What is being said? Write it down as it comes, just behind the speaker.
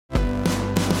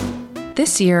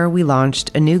This year, we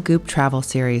launched a new Goop travel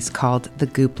series called The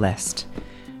Goop List.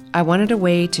 I wanted a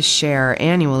way to share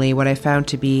annually what I found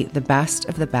to be the best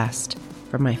of the best,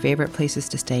 from my favorite places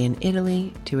to stay in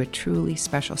Italy to a truly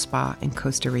special spa in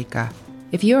Costa Rica.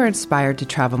 If you are inspired to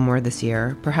travel more this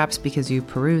year, perhaps because you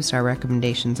perused our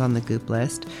recommendations on the Goop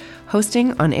List,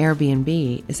 hosting on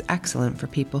Airbnb is excellent for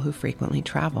people who frequently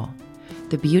travel.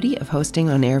 The beauty of hosting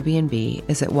on Airbnb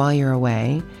is that while you're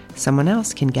away, someone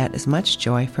else can get as much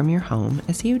joy from your home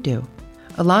as you do.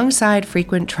 Alongside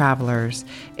frequent travelers,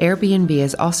 Airbnb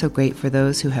is also great for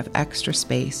those who have extra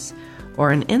space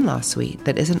or an in-law suite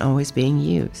that isn't always being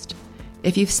used.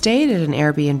 If you've stayed at an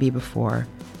Airbnb before,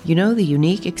 you know the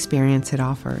unique experience it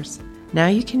offers. Now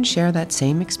you can share that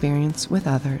same experience with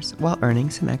others while earning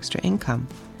some extra income.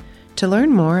 To learn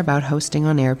more about hosting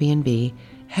on Airbnb,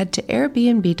 head to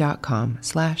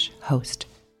airbnb.com/host.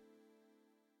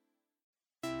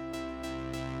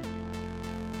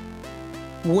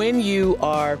 When you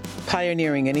are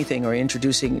pioneering anything or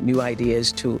introducing new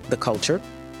ideas to the culture,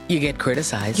 you get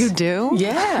criticized. You do?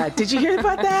 Yeah. Did you hear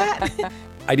about that?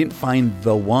 I didn't find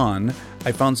the one.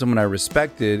 I found someone I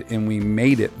respected, and we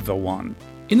made it the one.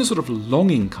 In a sort of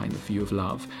longing kind of view of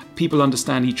love, people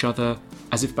understand each other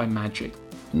as if by magic.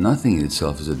 Nothing in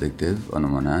itself is addictive on the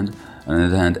one hand. On the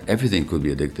other hand, everything could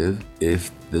be addictive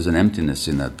if there's an emptiness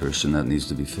in that person that needs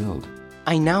to be filled.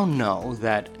 I now know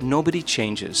that nobody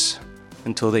changes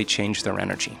until they change their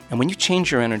energy. And when you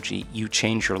change your energy, you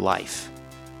change your life.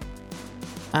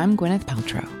 I'm Gwyneth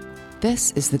Paltrow.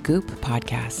 This is the Goop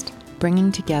Podcast,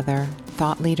 bringing together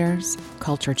thought leaders,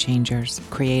 culture changers,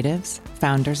 creatives,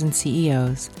 founders and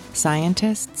CEOs,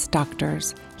 scientists,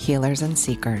 doctors, healers and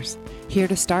seekers, here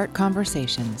to start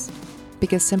conversations,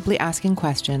 because simply asking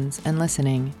questions and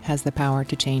listening has the power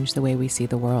to change the way we see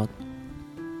the world.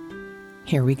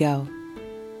 Here we go.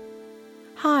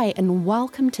 Hi, and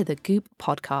welcome to the Goop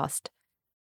Podcast.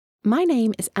 My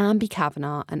name is Ambi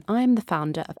Kavanagh, and I am the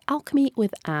founder of Alchemy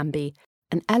with Ambi,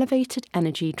 an elevated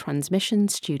energy transmission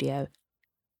studio.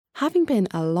 Having been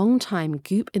a long-time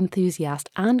Goop enthusiast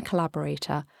and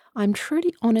collaborator, I'm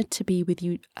truly honoured to be with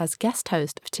you as guest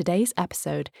host of today's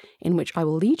episode, in which I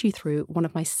will lead you through one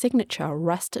of my signature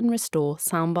Rest and Restore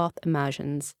soundbath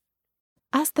immersions.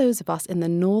 As those of us in the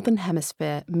Northern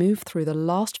Hemisphere move through the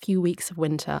last few weeks of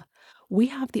winter, we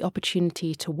have the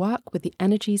opportunity to work with the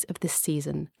energies of this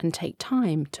season and take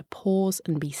time to pause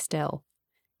and be still,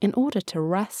 in order to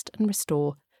rest and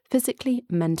restore physically,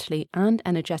 mentally, and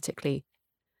energetically,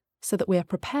 so that we are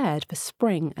prepared for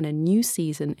spring and a new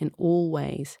season in all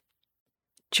ways.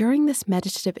 During this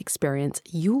meditative experience,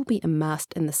 you will be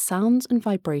immersed in the sounds and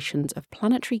vibrations of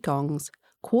planetary gongs,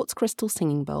 quartz crystal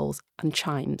singing bowls, and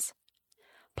chimes.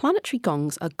 Planetary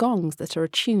gongs are gongs that are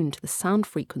attuned to the sound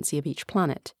frequency of each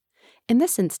planet. In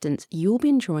this instance, you'll be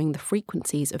enjoying the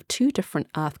frequencies of 2 different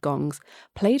earth gongs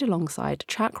played alongside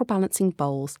chakra balancing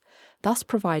bowls, thus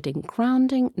providing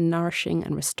grounding, nourishing,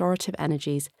 and restorative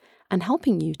energies and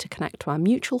helping you to connect to our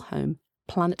mutual home,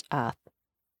 planet Earth.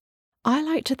 I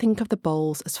like to think of the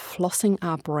bowls as flossing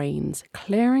our brains,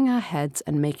 clearing our heads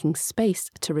and making space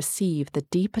to receive the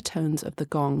deeper tones of the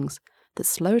gongs that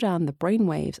slow down the brain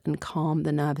waves and calm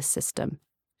the nervous system.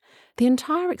 The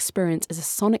entire experience is a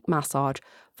sonic massage,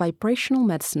 vibrational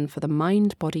medicine for the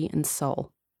mind, body, and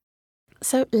soul.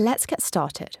 So let's get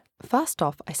started. First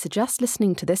off, I suggest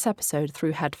listening to this episode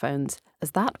through headphones,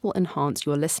 as that will enhance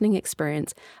your listening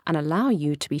experience and allow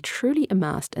you to be truly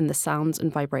immersed in the sounds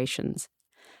and vibrations.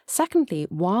 Secondly,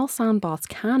 while sound baths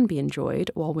can be enjoyed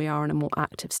while we are in a more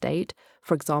active state,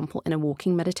 for example in a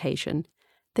walking meditation,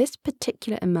 this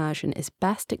particular immersion is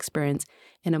best experienced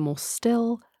in a more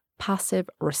still, passive,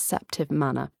 receptive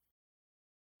manner.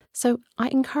 So I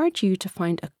encourage you to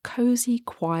find a cozy,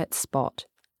 quiet spot.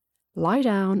 Lie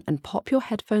down and pop your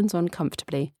headphones on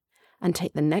comfortably and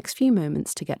take the next few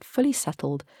moments to get fully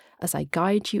settled as I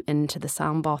guide you into the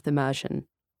sound bath immersion.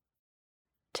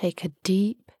 Take a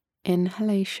deep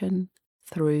inhalation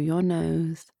through your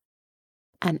nose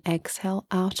and exhale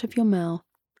out of your mouth,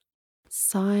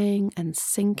 sighing and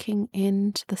sinking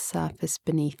into the surface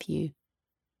beneath you.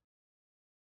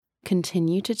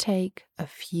 Continue to take a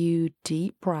few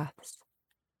deep breaths,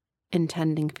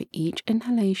 intending for each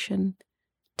inhalation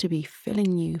to be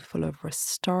filling you full of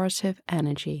restorative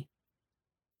energy,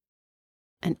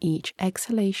 and each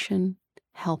exhalation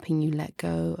helping you let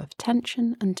go of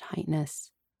tension and tightness.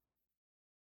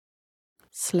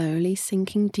 Slowly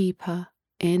sinking deeper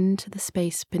into the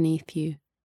space beneath you,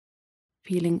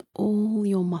 feeling all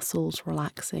your muscles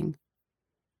relaxing,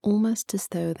 almost as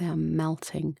though they are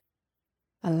melting,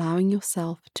 allowing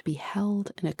yourself to be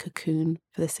held in a cocoon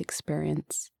for this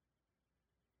experience.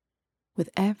 With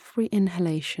every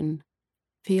inhalation,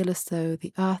 feel as though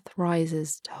the earth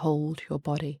rises to hold your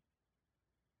body.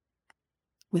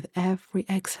 With every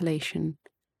exhalation,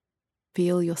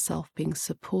 feel yourself being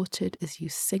supported as you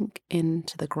sink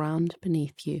into the ground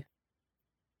beneath you.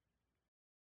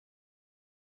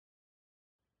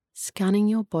 Scanning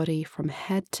your body from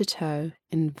head to toe,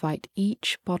 invite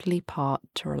each bodily part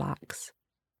to relax.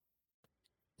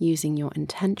 Using your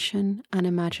intention and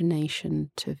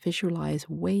imagination to visualize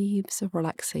waves of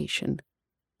relaxation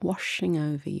washing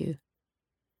over you,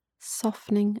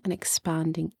 softening and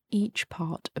expanding each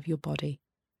part of your body.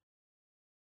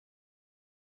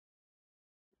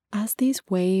 As these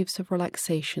waves of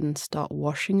relaxation start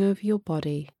washing over your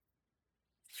body,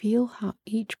 feel how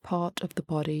each part of the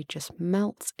body just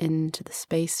melts into the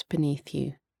space beneath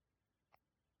you.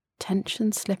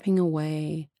 Tension slipping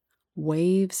away,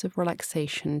 waves of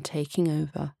relaxation taking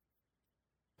over,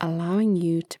 allowing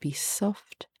you to be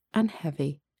soft and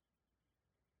heavy,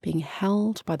 being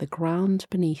held by the ground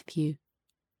beneath you,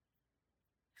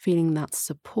 feeling that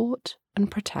support and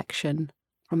protection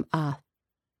from Earth,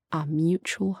 our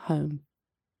mutual home.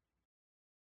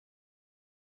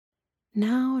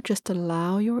 Now just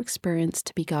allow your experience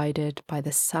to be guided by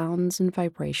the sounds and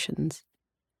vibrations,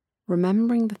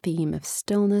 remembering the theme of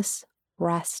stillness,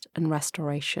 rest, and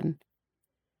restoration,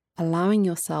 allowing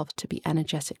yourself to be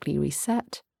energetically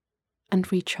reset and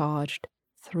recharged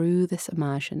through this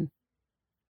immersion.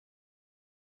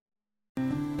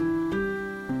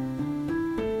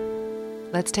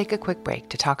 Let's take a quick break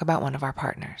to talk about one of our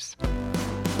partners.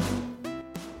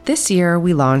 This year,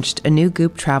 we launched a new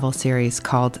Goop travel series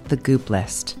called The Goop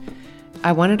List.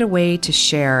 I wanted a way to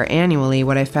share annually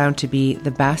what I found to be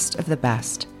the best of the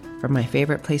best, from my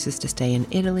favorite places to stay in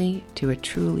Italy to a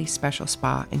truly special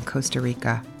spa in Costa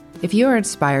Rica. If you are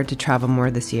inspired to travel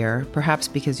more this year, perhaps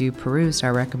because you perused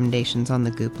our recommendations on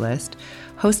the Goop List,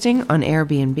 hosting on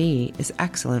Airbnb is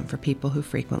excellent for people who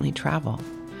frequently travel.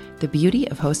 The beauty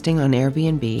of hosting on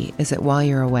Airbnb is that while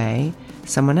you're away,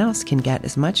 someone else can get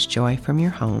as much joy from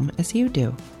your home as you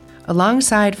do.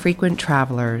 Alongside frequent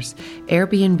travelers,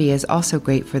 Airbnb is also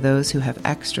great for those who have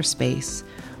extra space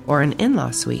or an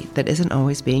in-law suite that isn't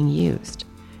always being used.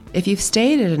 If you've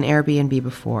stayed at an Airbnb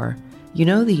before, you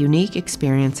know the unique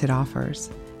experience it offers.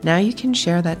 Now you can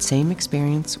share that same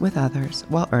experience with others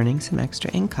while earning some extra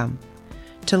income.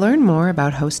 To learn more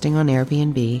about hosting on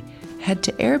Airbnb, head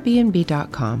to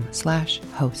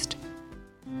airbnb.com/host.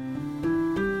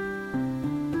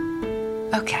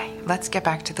 Okay, let's get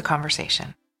back to the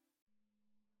conversation.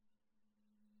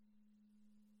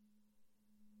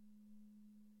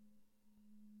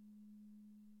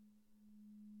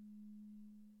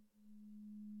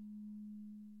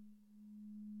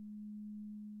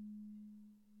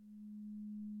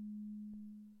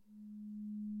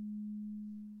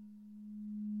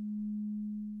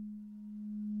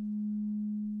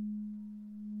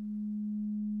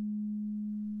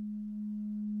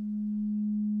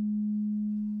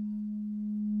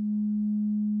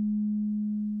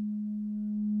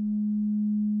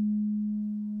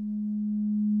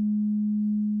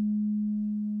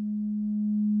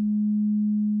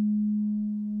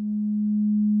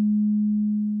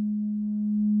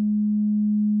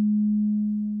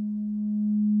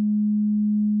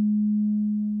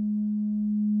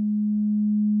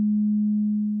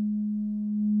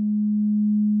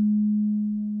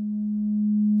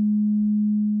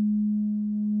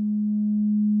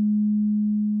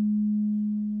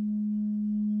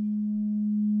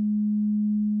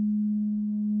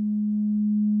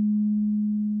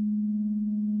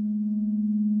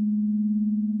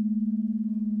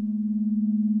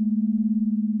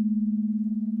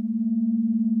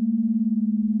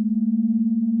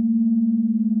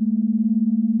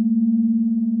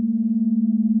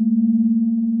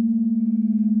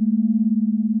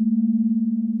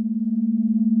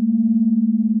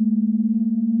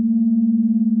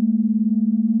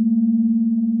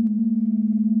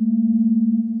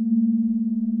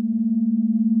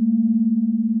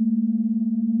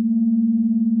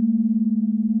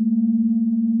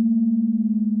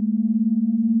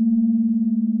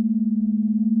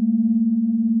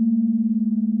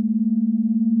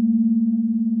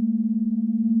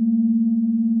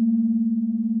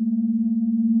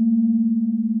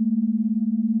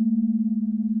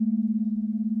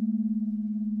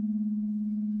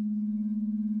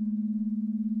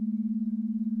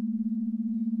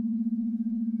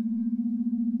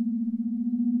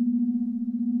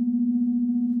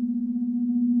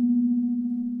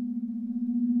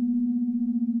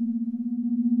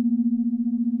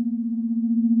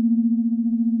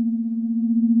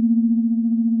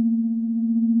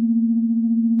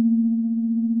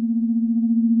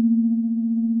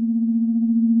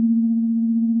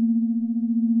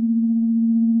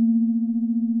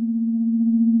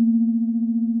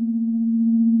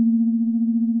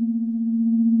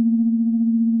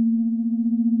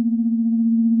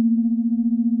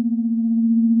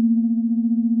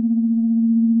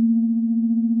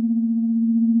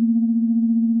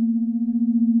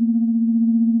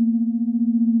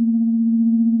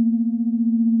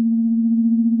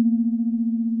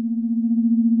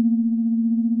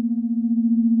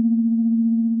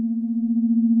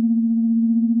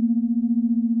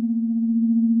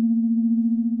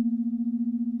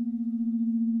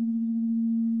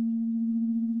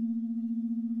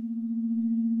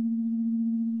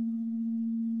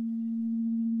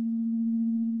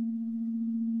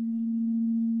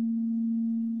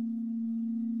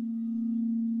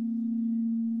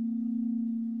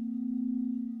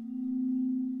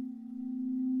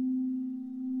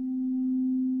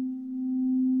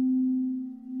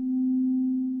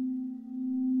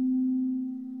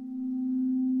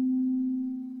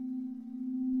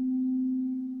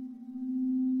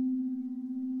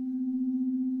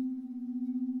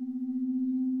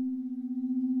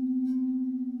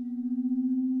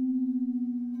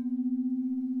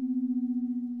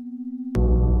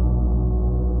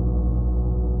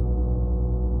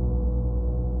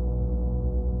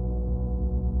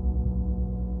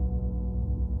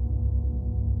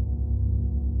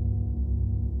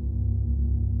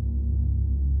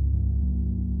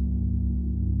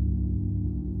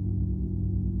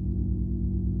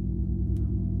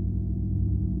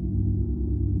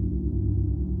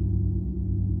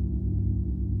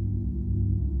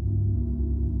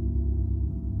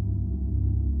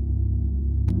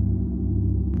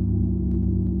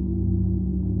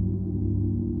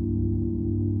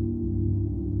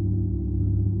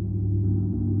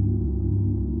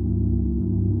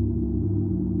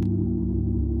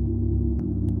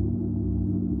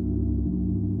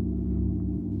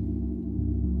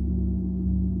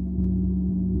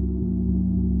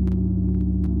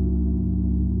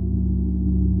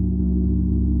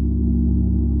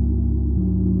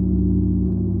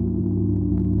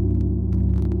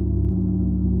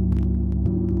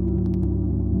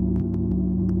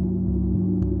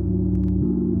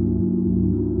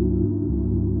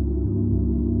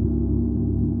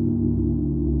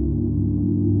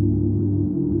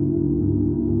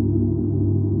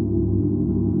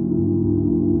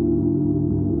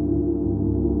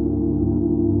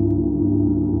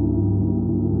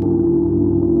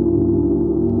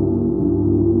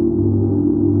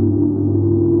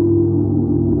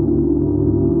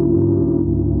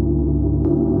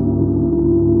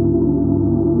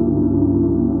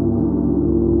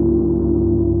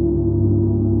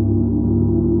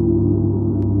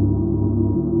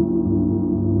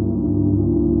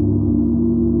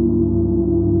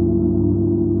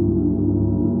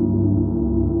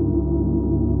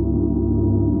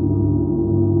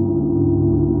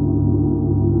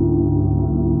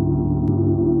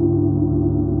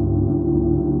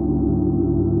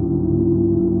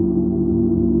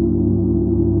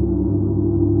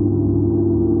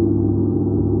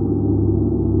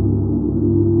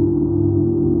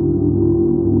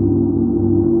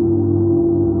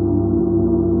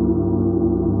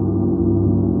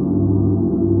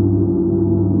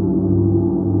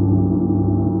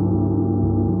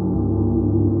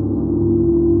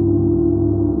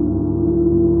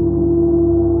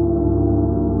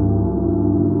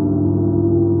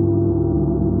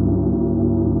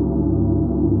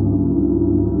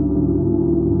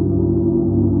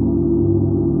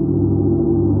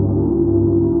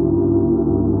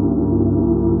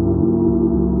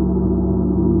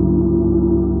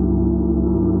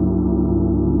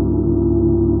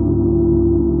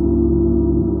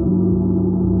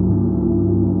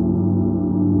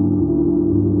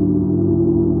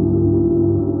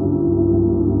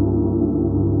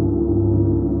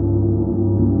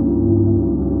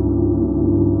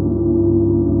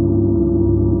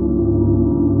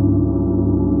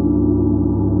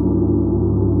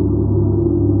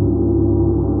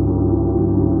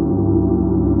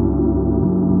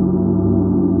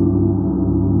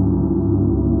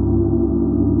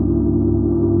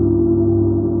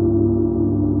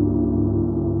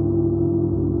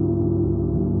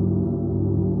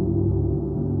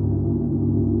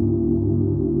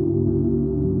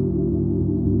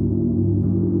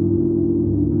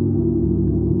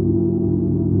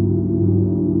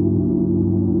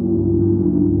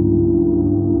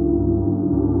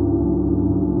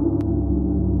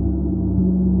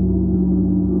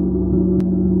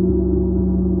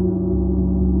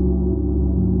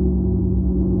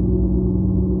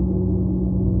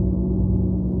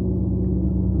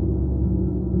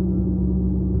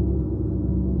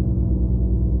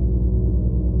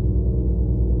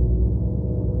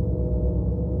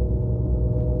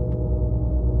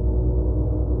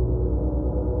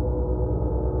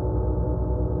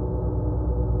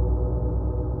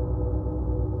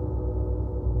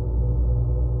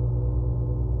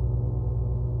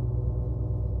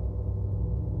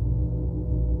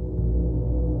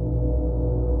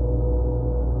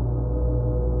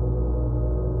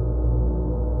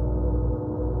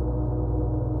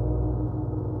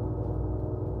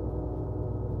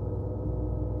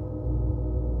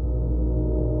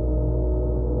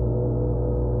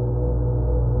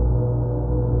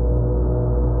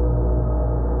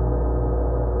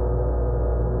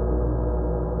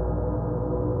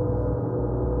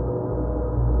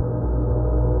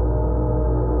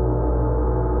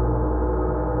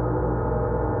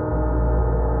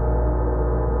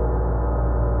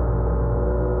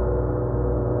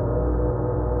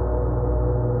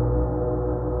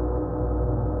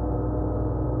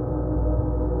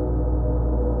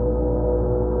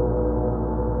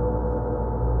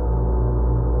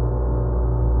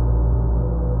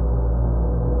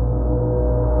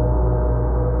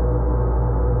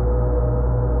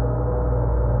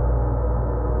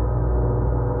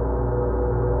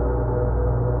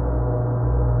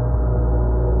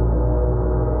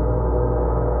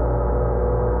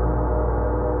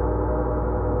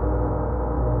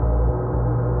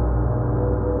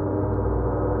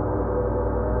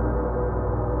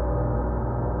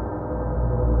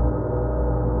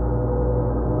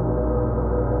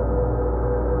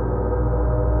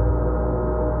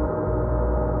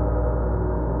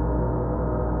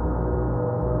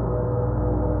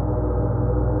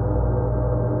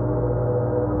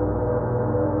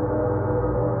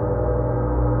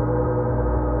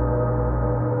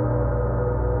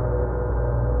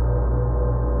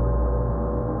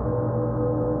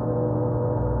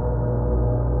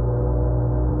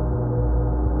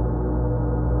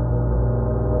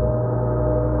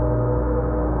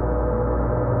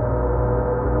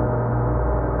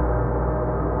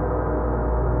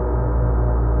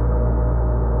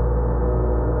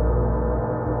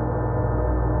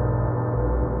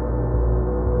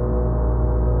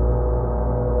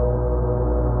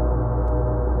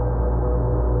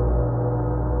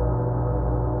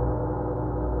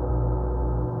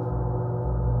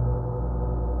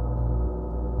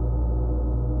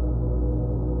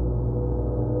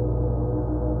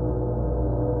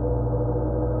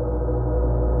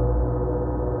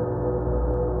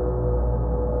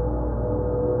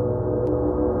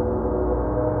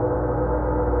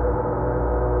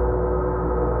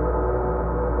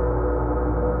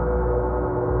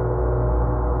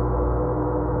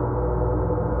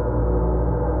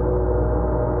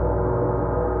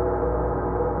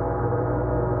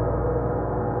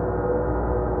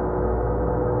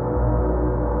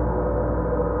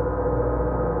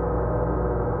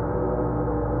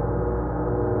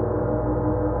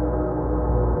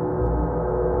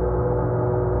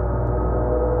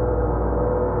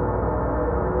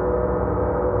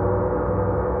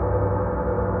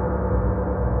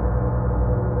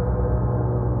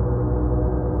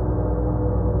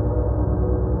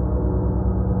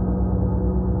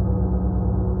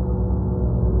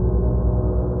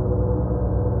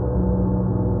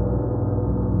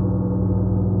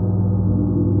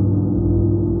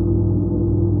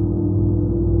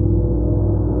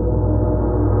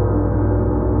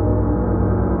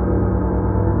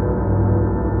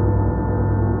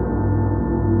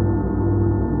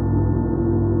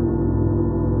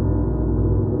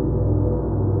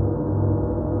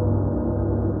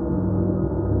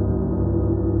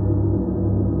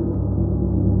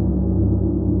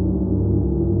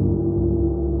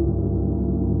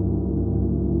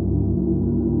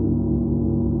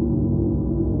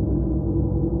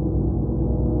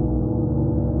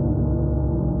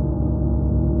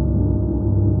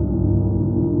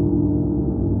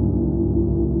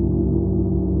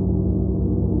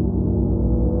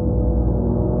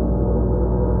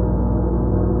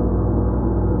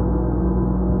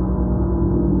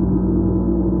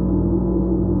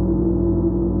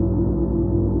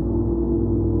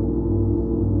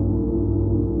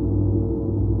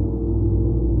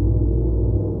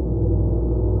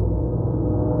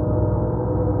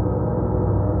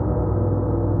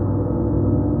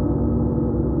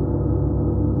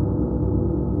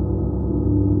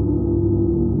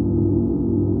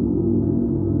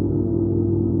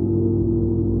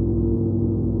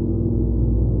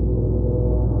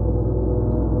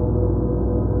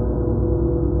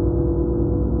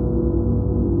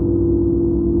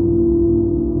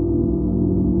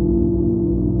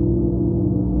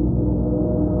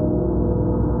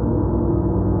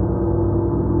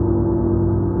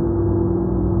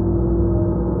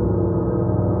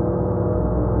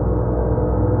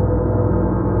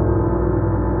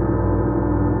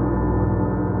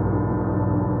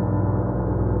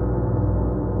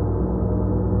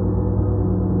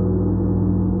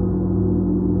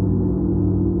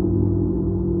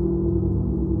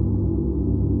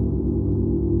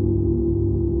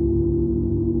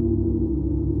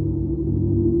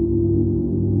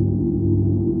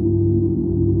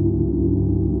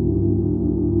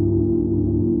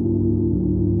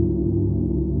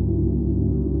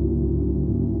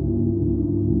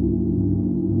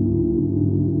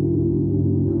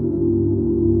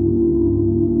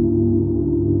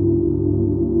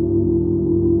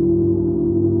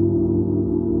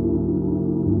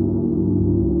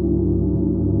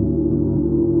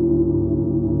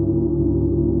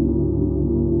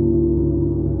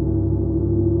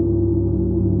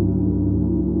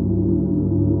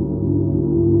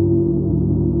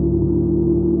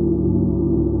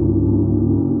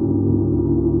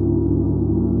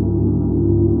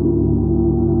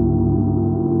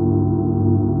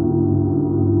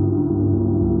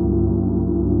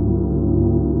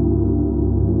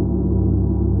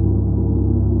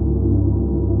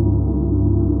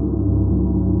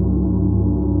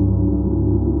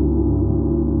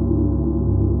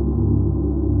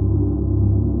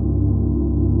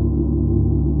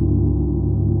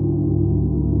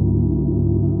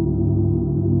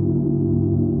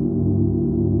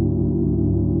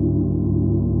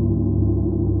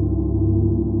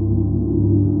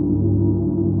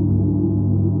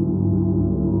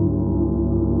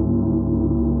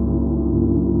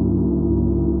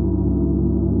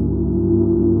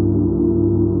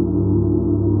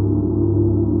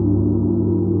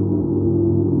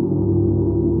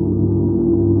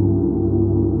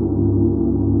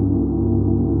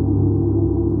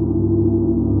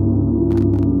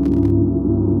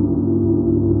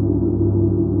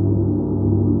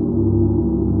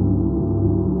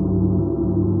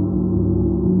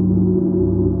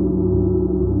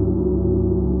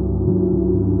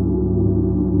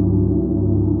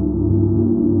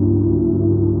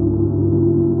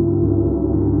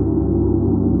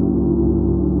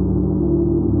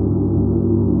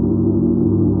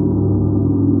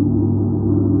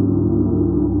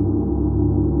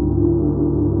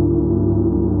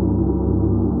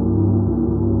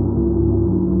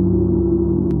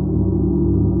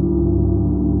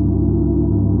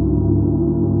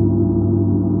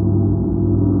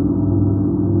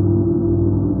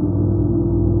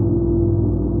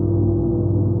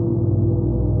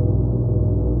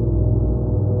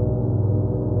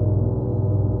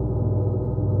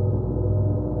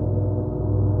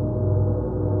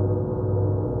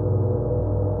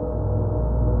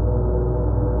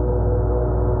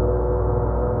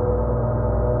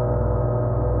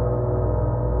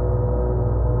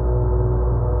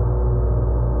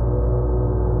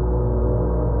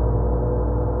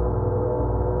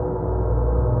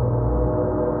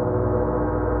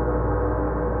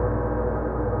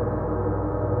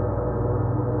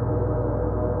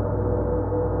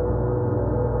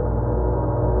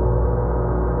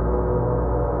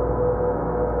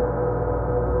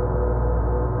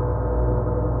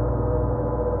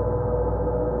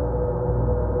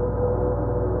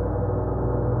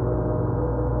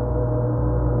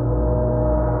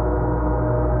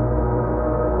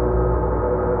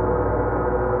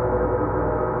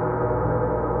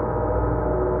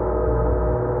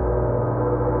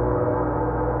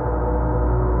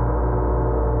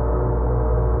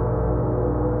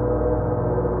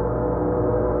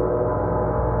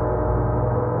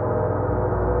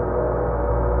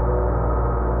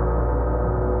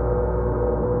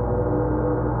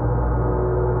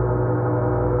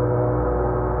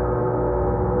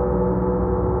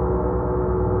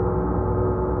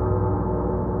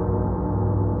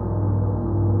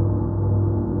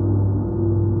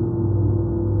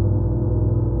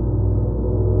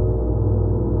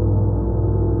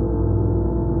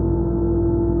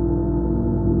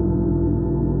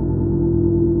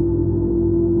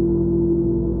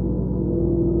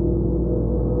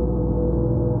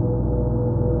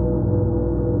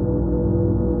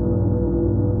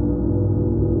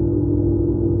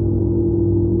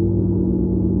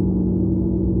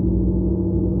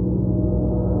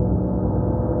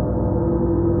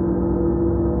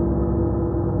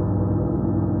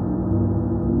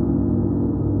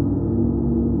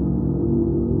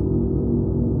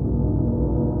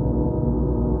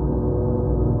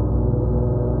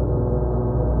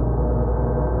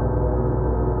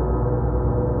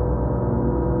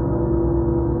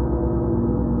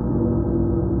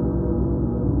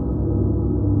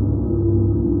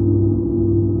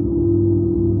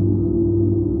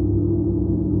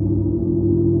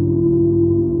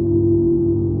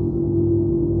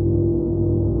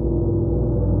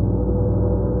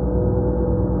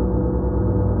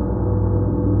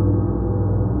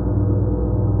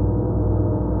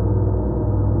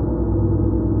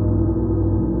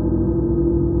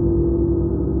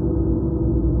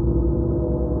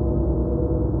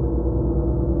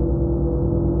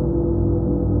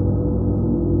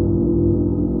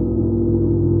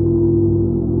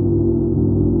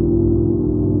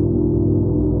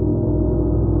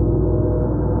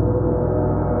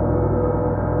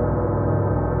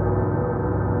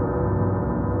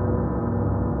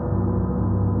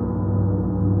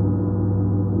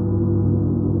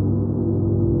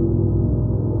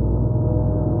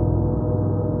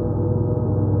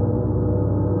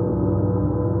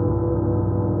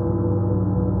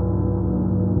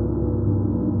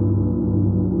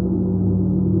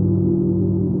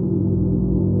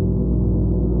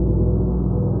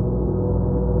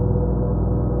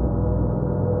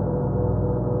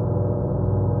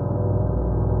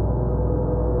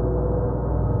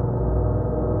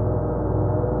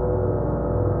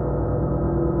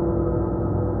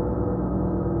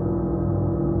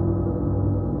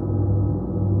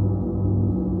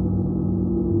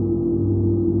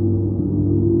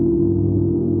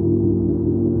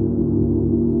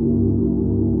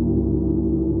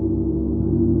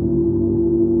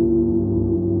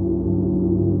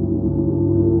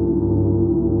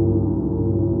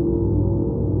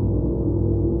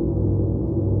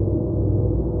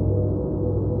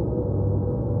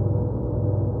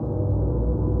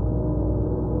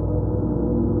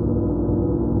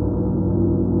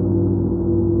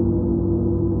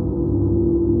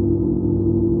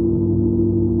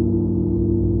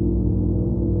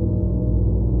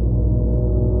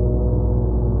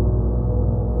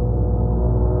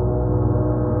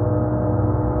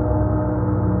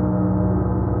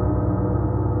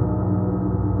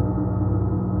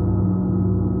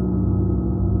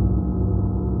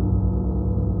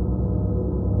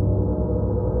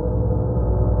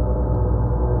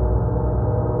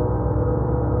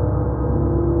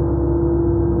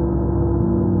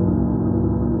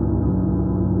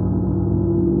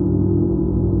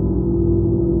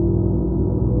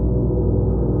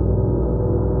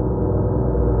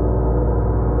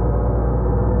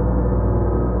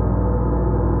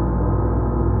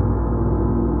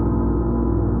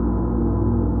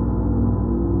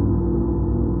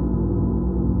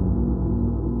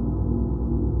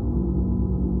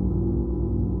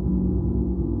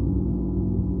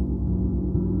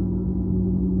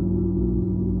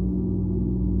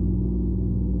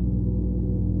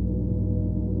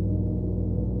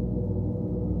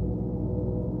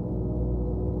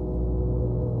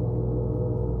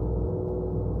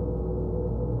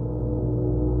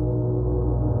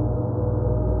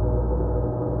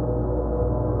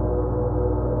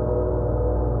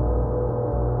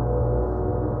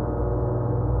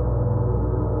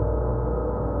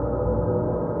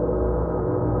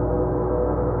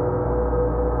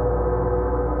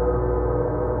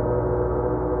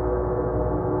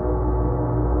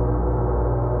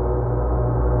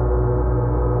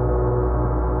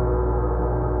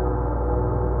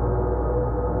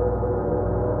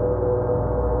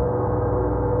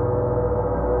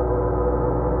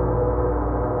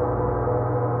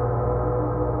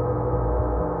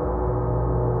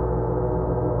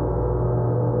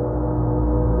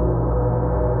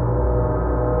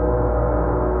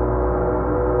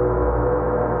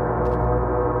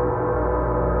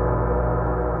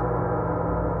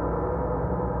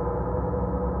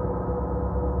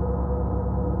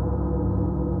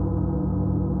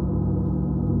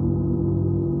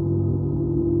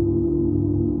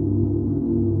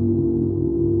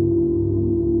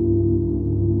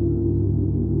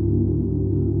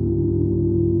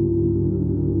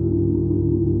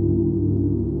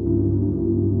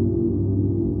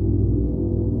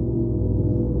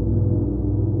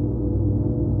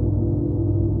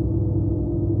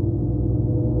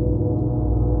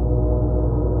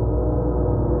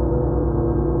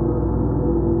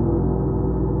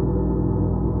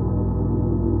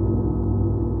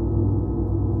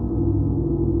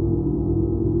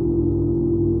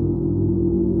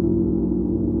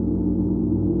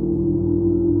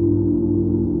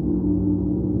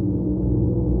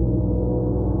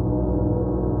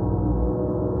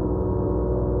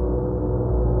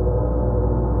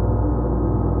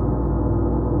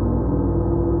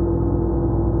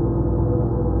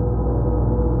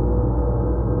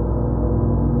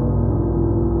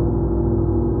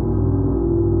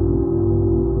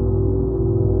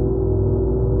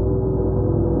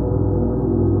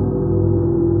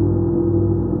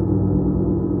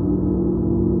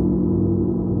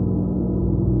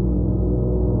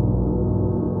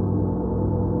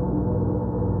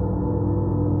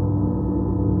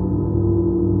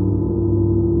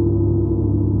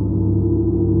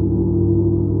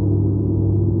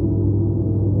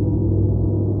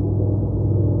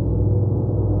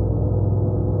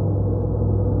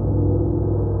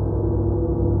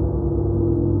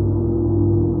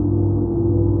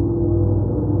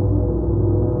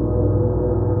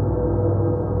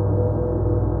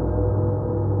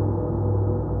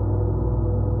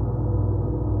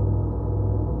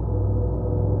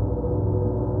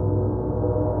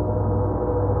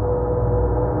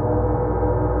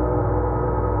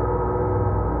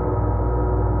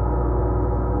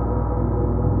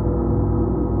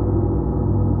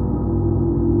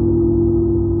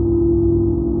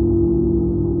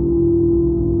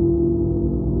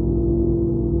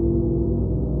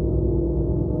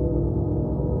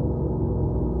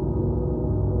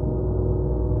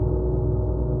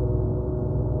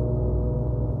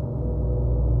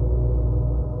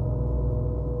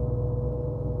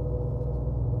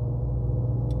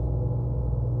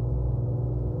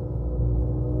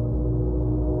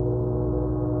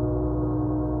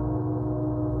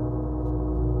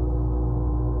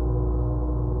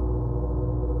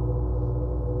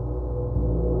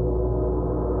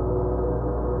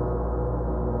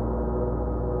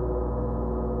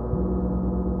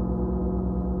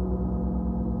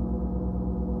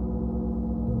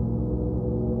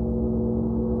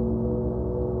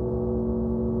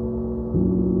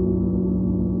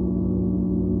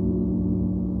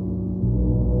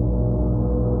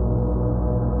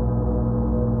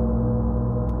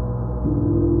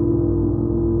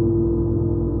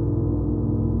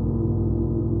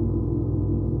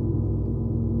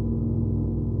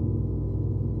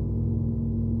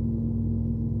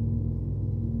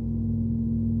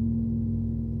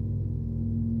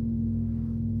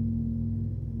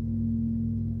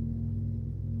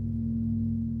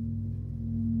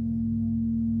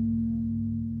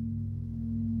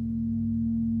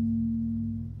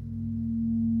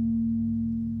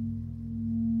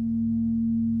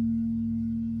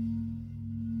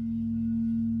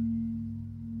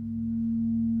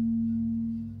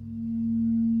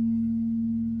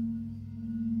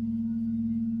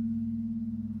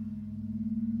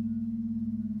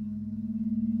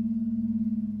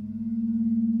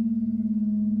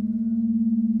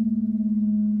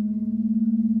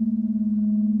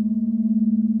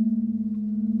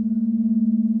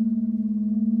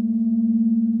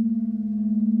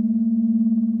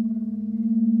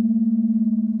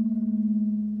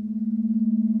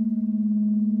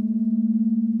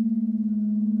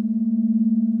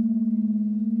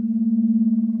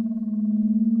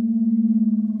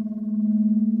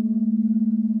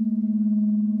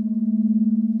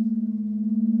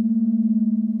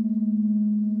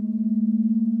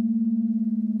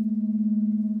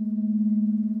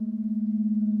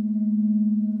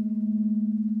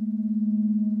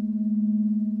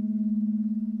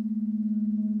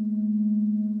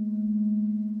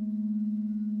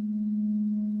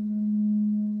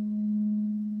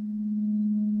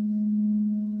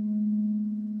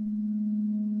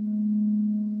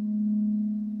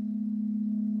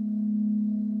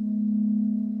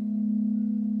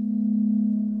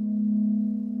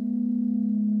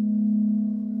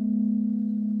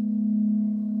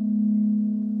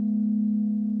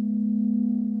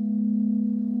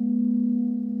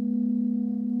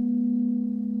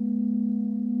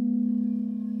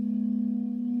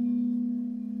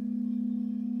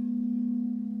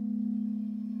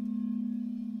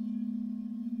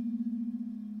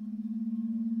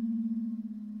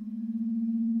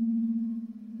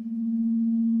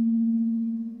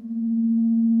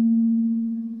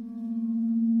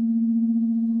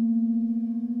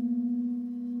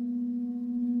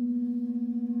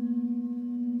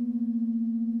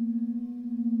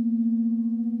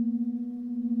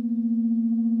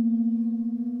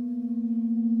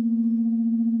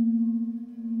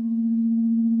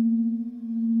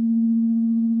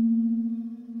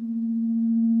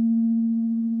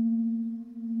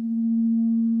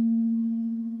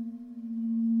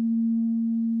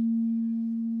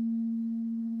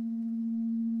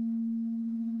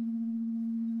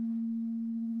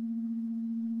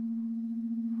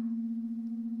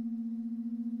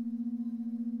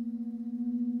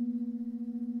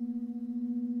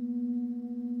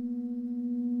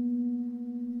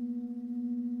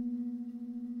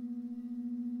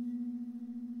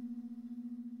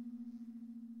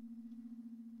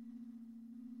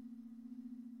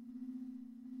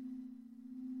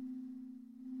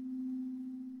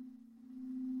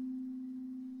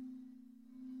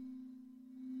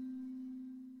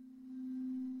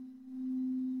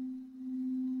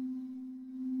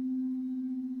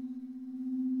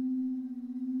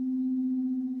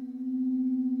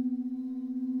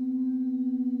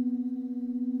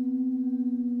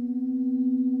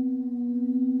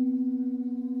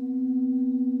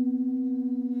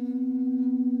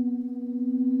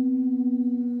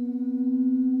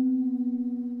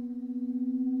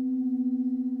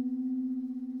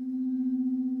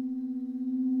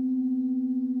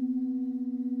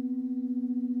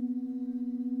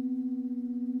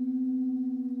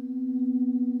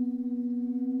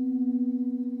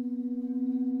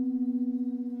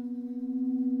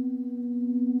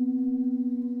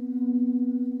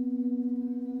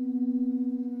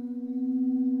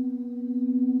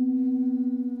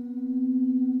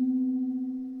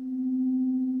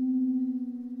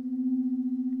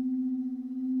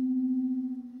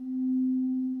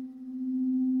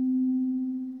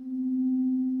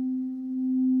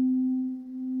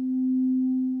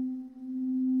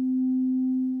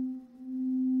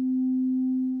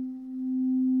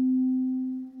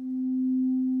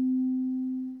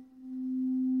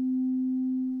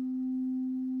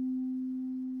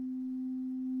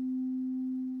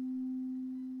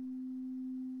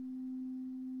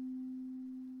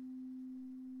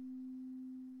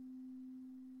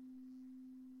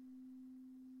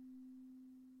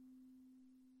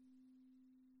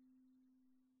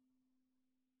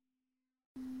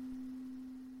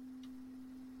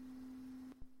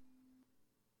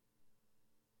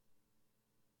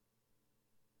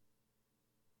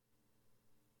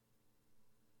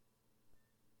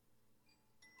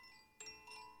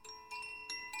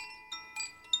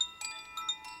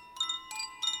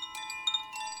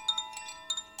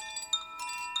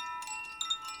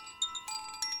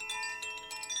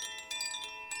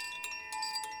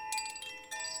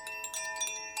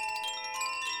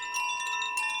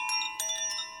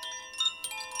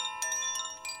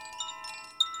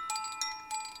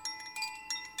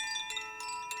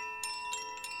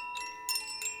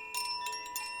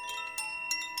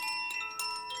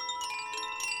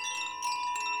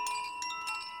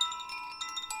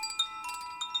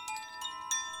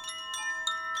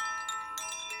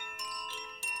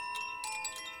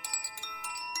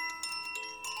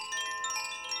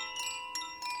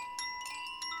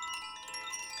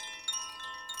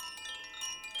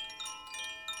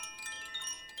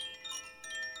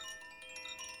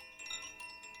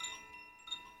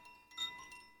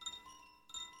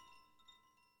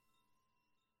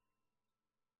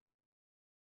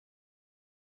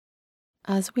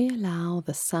 As we allow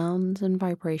the sounds and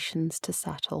vibrations to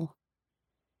settle,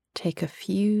 take a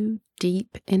few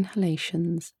deep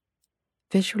inhalations,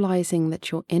 visualizing that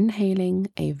you're inhaling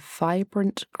a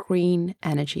vibrant green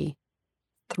energy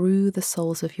through the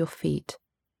soles of your feet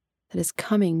that is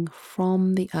coming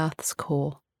from the Earth's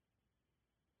core.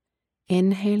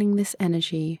 Inhaling this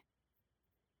energy,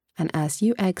 and as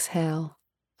you exhale,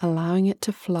 allowing it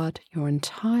to flood your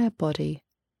entire body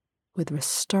with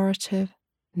restorative,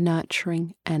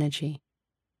 nurturing energy.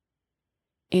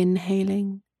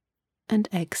 Inhaling and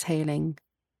exhaling,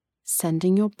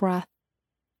 sending your breath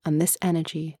and this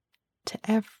energy to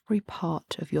every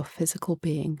part of your physical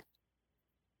being,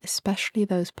 especially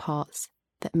those parts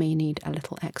that may need a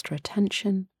little extra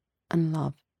attention and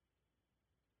love.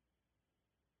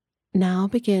 Now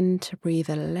begin to breathe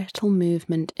a little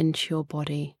movement into your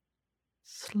body,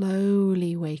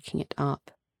 slowly waking it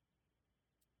up,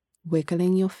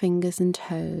 wiggling your fingers and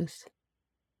toes,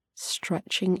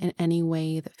 stretching in any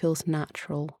way that feels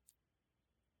natural,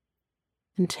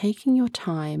 and taking your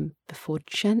time before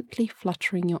gently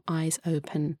fluttering your eyes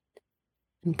open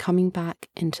and coming back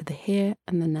into the here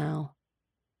and the now,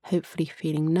 hopefully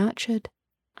feeling nurtured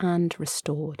and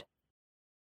restored.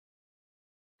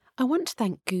 I want to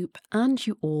thank Goop and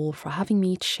you all for having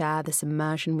me to share this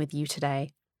immersion with you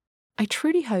today. I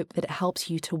truly hope that it helps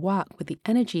you to work with the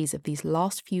energies of these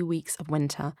last few weeks of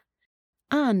winter,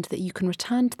 and that you can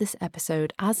return to this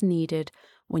episode as needed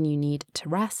when you need to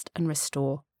rest and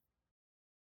restore.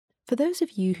 For those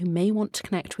of you who may want to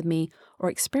connect with me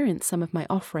or experience some of my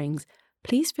offerings,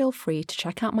 please feel free to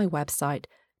check out my website,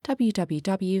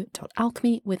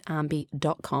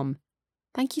 www.alchemywithambi.com.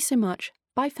 Thank you so much.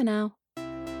 Bye for now.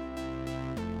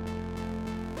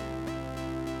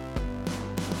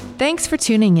 Thanks for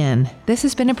tuning in. This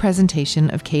has been a presentation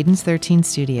of Cadence 13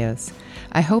 Studios.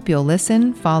 I hope you'll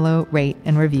listen, follow, rate,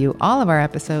 and review all of our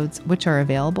episodes, which are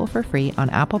available for free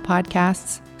on Apple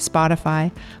Podcasts,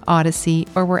 Spotify, Odyssey,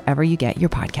 or wherever you get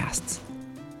your podcasts.